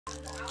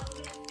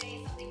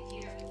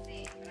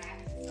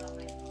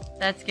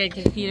That's good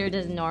because Peter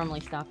doesn't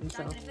normally stop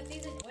himself.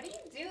 What are you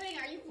doing?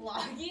 Are you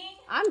vlogging?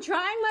 I'm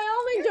trying my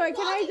Almond Joy.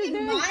 Can I do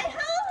in my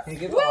house? Can you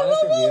give an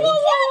honest review?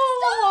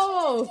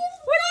 Whoa!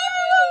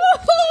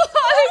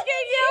 I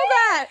can yell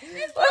that.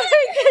 It's not a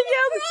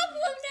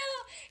problem now.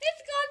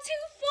 It's gone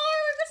too far.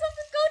 We're supposed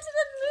to go to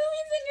the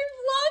movies and you're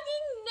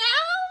vlogging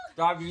now?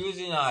 Stop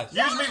using us.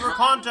 Use me for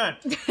content.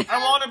 I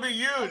want to be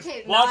used.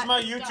 Okay, Watch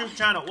my YouTube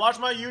channel. Watch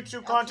my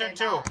YouTube content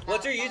too.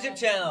 What's your YouTube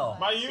channel?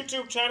 My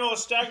YouTube channel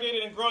is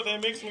stagnated in growth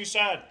and it makes me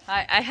sad.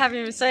 I haven't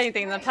even said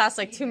anything in the past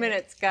like 2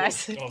 minutes,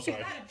 guys. Oh,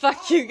 sorry.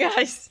 Fuck you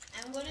guys.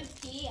 I'm gonna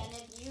pee, and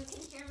if you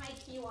can hear my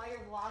pee while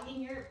you're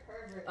vlogging, you're a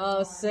pervert.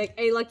 Oh, sick.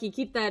 Hey, Lucky,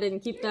 keep that in.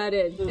 Keep that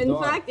in. In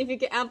fact, if you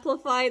can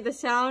amplify the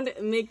sound,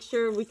 make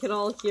sure we can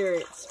all hear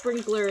it.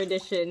 Sprinkler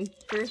edition.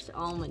 First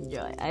Almond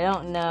Joy. I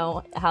don't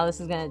know how this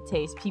is gonna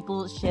taste.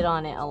 People shit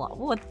on it a lot.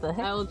 What the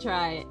heck? I will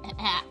try it.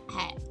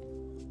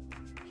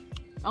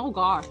 Oh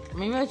gosh.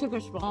 Maybe I took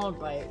a smaller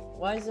bite.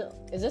 Why is it?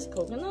 Is this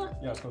coconut?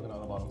 Yeah, it's coconut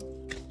on the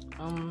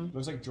bottom.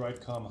 Looks like dried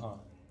cum, huh?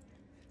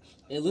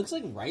 It looks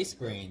like rice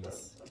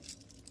grains.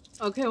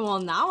 Okay, well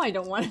now I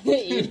don't want to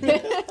eat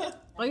it.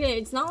 Okay,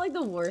 it's not like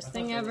the worst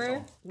thing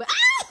ever. But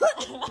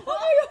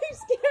why you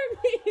scared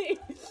me? You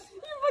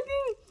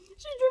fucking,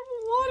 she dripped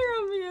water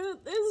on me.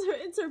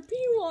 It's her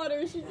pee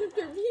water. She dripped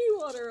her pee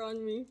water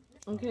on me.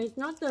 Okay, it's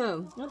not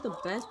the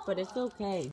best, but it's okay.